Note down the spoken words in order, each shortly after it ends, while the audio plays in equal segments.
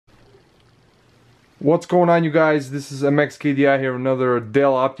What's going on, you guys? This is MXKDI here, another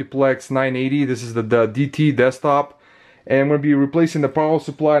Dell Optiplex 980. This is the DT desktop, and I'm going to be replacing the power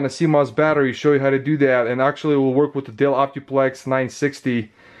supply and the CMOS battery. Show you how to do that, and actually it will work with the Dell Optiplex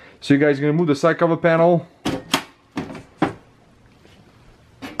 960. So you guys are going to move the side cover panel,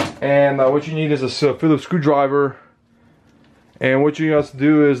 and what you need is a Phillips screwdriver. And what you have to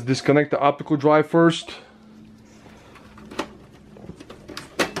do is disconnect the optical drive first.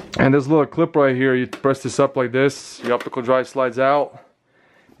 And there's a little clip right here. You press this up like this, the optical drive slides out,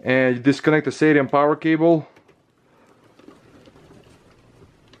 and you disconnect the SATA and power cable.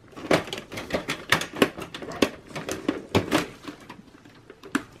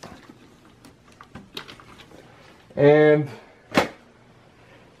 And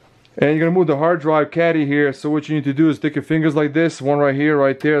you're gonna move the hard drive caddy here. So what you need to do is stick your fingers like this, one right here,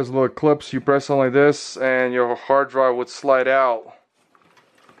 right there. There's little clips. You press on like this, and your hard drive would slide out.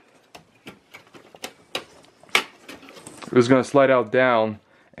 It's going to slide out down,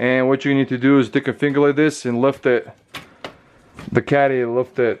 and what you need to do is stick a finger like this and lift it, the caddy,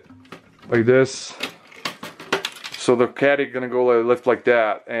 lift it like this, so the caddy is going to go lift like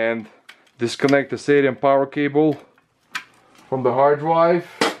that, and disconnect the SATA and power cable from the hard drive,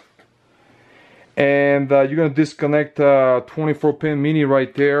 and you're going to disconnect 24-pin mini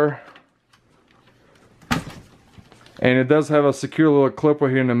right there. And it does have a secure little clip right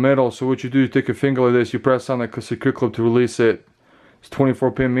here in the middle. So what you do, you take a finger like this, you press on the secure clip to release it. It's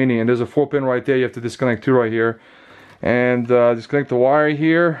 24-pin mini, and there's a 4-pin right there. You have to disconnect two right here, and disconnect the wire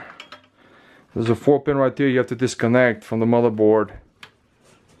here. There's a 4-pin right there. You have to disconnect from the motherboard.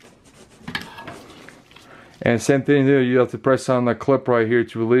 And same thing there. You have to press on the clip right here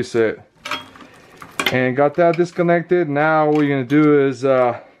to release it. And got that disconnected. Now what you're gonna do is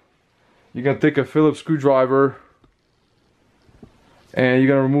you're gonna take a Phillips screwdriver. And you're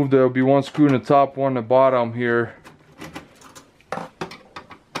going to remove, there'll be one screw in the top, one in the bottom here.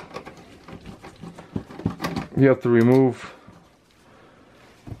 You have to remove.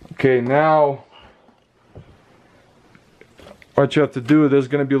 Okay, now what you have to do, there's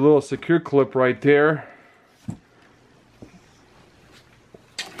going to be a little secure clip right there.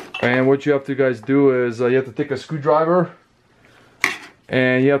 And what you have to guys do is you have to take a screwdriver,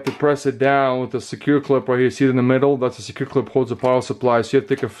 and you have to press it down with the secure clip right here. See it in the middle? That's the secure clip, holds the power supply. So you have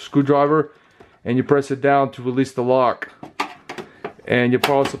to take a screwdriver and you press it down to release the lock. And your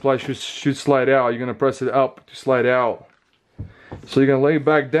power supply should slide out. You're going to press it up to slide out. So you're going to lay it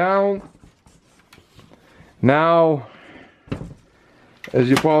back down. Now, as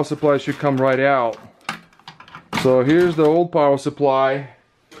your power supply should come right out. So here's the old power supply,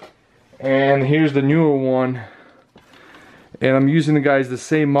 and here's the newer one. And I'm using the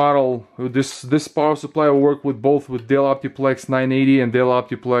same model. This power supply will work with both with Dell Optiplex 980 and Dell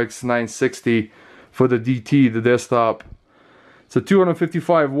Optiplex 960 for the DT, the desktop. It's a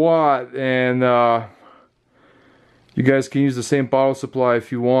 255 watt, and you guys can use the same power supply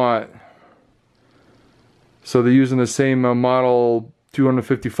if you want. So they're using the same model,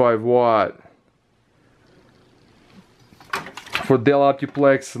 255 watt for Dell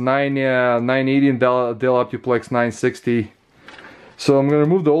Optiplex 980 and Dell Optiplex 960. So I'm going to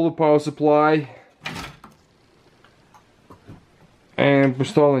remove the older power supply and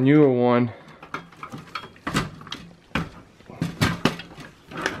install a newer one.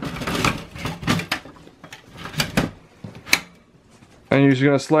 And you're just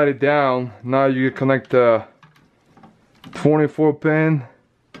going to slide it down. Now you connect the 24-pin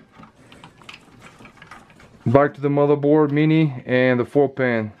back to the motherboard mini and the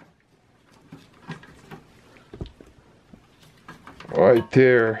 4-pin. Right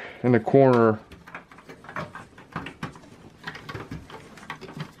there in the corner.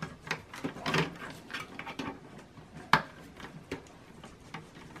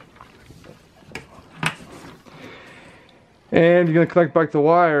 And you're going to connect back the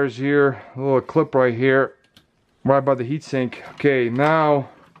wires here, a little clip right here, right by the heatsink. Okay, now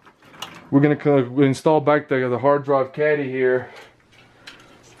we're going to install back the hard drive caddy here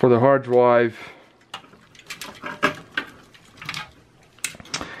for the hard drive.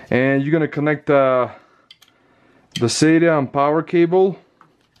 And you're going to connect the SATA and power cable.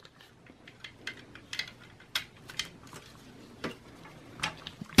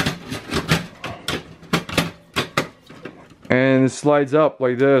 And it slides up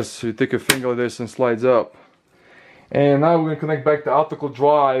like this. So you take a finger like this and slides up. And now we're going to connect back the optical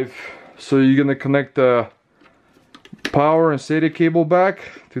drive. So you're going to connect the power and SATA cable back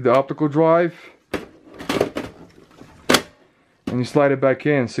to the optical drive. And you slide it back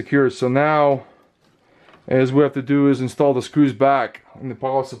in, secure. So now as we have to do is install the screws back in the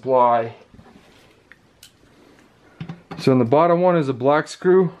power supply. So in the bottom one is a black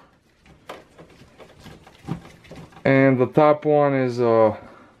screw, and the top one is a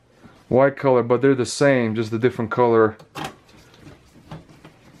white color, but they're the same, just a different color.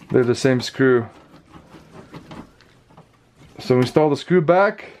 They're the same screw. So install the screw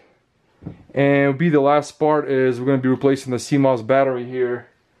back, and it'll be the last part is we're going to be replacing the CMOS battery here.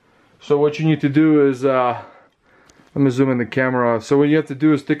 So what you need to do is, let me zoom in the camera. So what you have to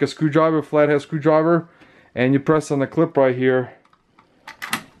do is take a screwdriver, flathead screwdriver, and you press on the clip right here,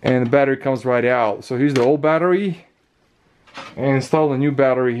 and the battery comes right out. So here's the old battery, and install the new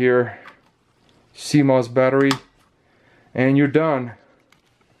battery here, CMOS battery, and you're done.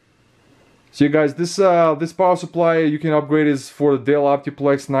 So you guys, this power supply you can upgrade is for the Dell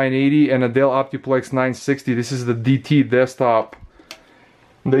Optiplex 980 and a Dell Optiplex 960. This is the DT desktop.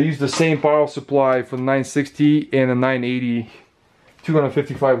 They use the same power supply for the 960 and the 980,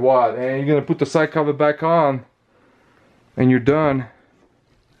 255 watt. And you're gonna put the side cover back on, and you're done.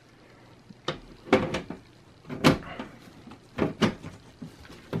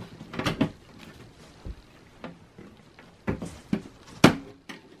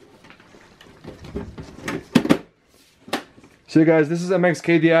 So guys, this is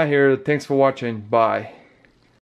MXKDI here. Thanks for watching. Bye.